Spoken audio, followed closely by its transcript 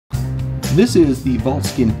This is the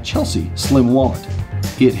Vaultskin Chelsea Slim Wallet.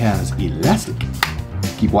 It has elastic.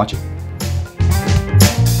 Keep watching.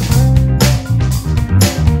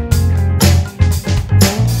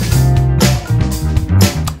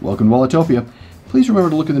 Welcome to Walletopia. Please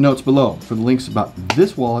remember to look at the notes below for the links about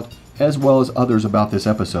this wallet as well as others about this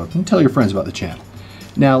episode, and tell your friends about the channel.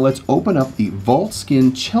 Now let's open up the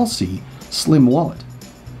Vaultskin Chelsea Slim Wallet.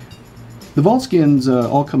 The Vaultskins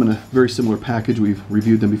all come in a very similar package. We've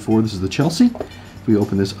reviewed them before. This is the Chelsea. If we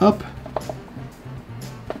open this up,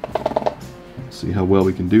 see how well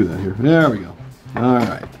we can do that here. There we go. All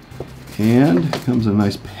right. And comes a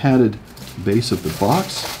nice padded base of the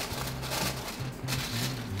box.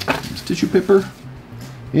 There's tissue paper.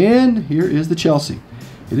 And here is the Chelsea.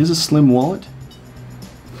 It is a slim wallet.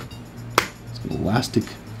 It's got an elastic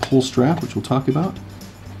pull strap, which we'll talk about.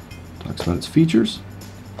 Talks about its features.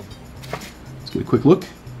 Let's get a quick look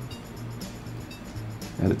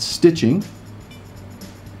at its stitching.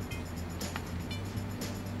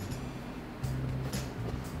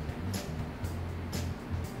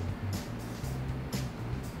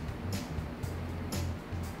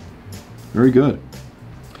 Very good.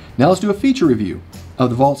 Now let's do a feature review of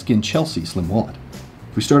the Vaultskin Chelsea Slim Wallet.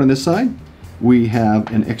 If we start on this side, we have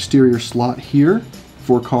an exterior slot here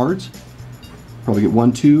for cards. Probably get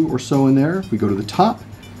 1, 2 or so in there. If we go to the top,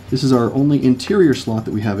 this is our only interior slot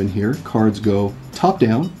that we have in here. Cards go top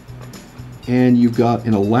down, and you've got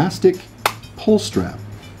an elastic pull strap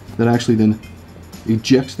that actually then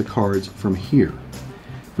ejects the cards from here.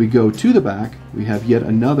 If we go to the back, we have yet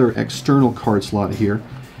another external card slot here.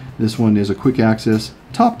 This one is a quick access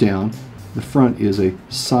top down. The front is a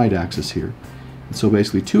side access here. And so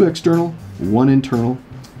basically 2 external, 1 internal,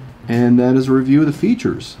 and that is a review of the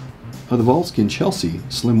features of the Vaultskin Chelsea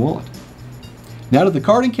Slim Wallet. Now to the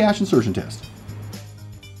card and cash insertion test.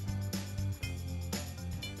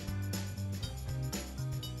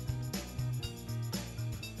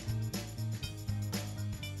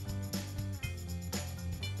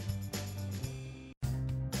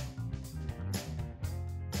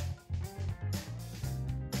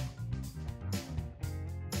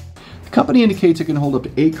 The company indicates it can hold up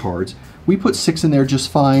to 8 cards. We put 6 in there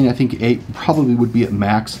just fine. I think 8 probably would be at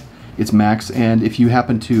max. It's max, and if you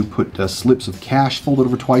happen to put slips of cash folded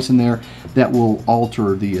over twice in there, that will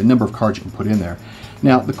alter the number of cards you can put in there.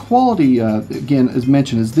 Now the quality, again, as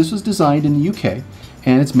mentioned, is this was designed in the UK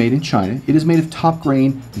and it's made in China. It is made of top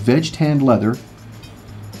grain veg tanned leather.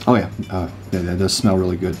 Oh yeah, that does smell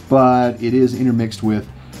really good, but it is intermixed with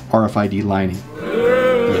RFID lining.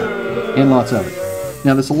 Yeah, and lots of it.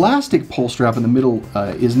 Now this elastic pull strap in the middle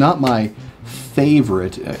is not my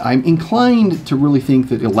favorite. I'm inclined to really think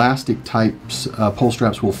that elastic types pull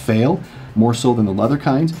straps will fail more so than the leather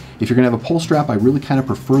kinds. If you're going to have a pull strap, I really kind of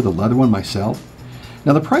prefer the leather one myself.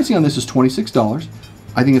 Now the pricing on this is $26.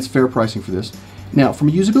 I think it's fair pricing for this. Now from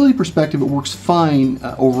a usability perspective, it works fine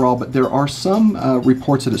overall, but there are some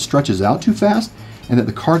reports that it stretches out too fast and that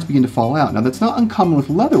the cards begin to fall out. Now that's not uncommon with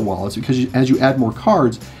leather wallets because as you add more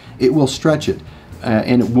cards, it will stretch it.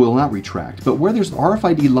 And it will not retract. But where there's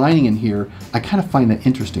RFID lining in here, I kind of find that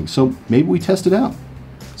interesting. So maybe we test it out.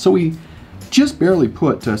 So we just barely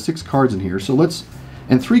put 6 cards in here. So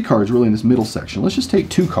and 3 cards really in this middle section. Let's just take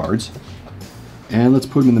 2 cards and let's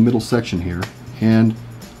put them in the middle section here. And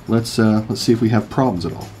let's see if we have problems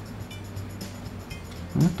at all.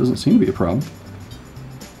 Well, it doesn't seem to be a problem.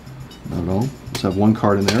 Not at all. Let's have 1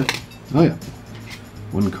 card in there. Oh yeah.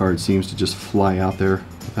 1 card seems to just fly out there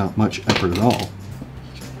without much effort at all.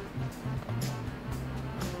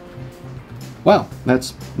 Wow,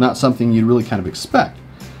 that's not something you'd really kind of expect,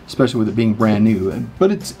 especially with it being brand new,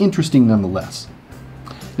 but it's interesting nonetheless.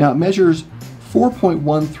 Now it measures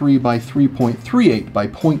 4.13 by 3.38 by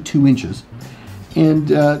 0.2 inches, and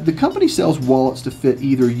the company sells wallets to fit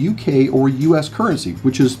either UK or US currency,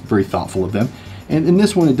 which is very thoughtful of them. And in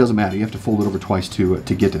this one, it doesn't matter. You have to fold it over twice to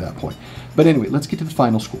get to that point. But anyway, let's get to the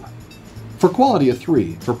final score. For quality, a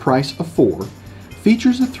 3. For price, a 4.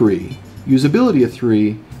 Features, a 3. Usability, a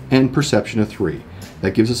 3. And perception, a 3.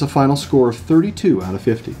 That gives us a final score of 32 out of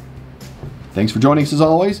 50. Thanks for joining us as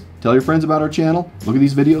always. Tell your friends about our channel. Look at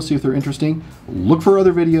these videos, see if they're interesting. Look for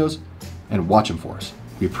other videos and watch them for us.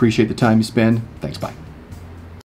 We appreciate the time you spend. Thanks, bye.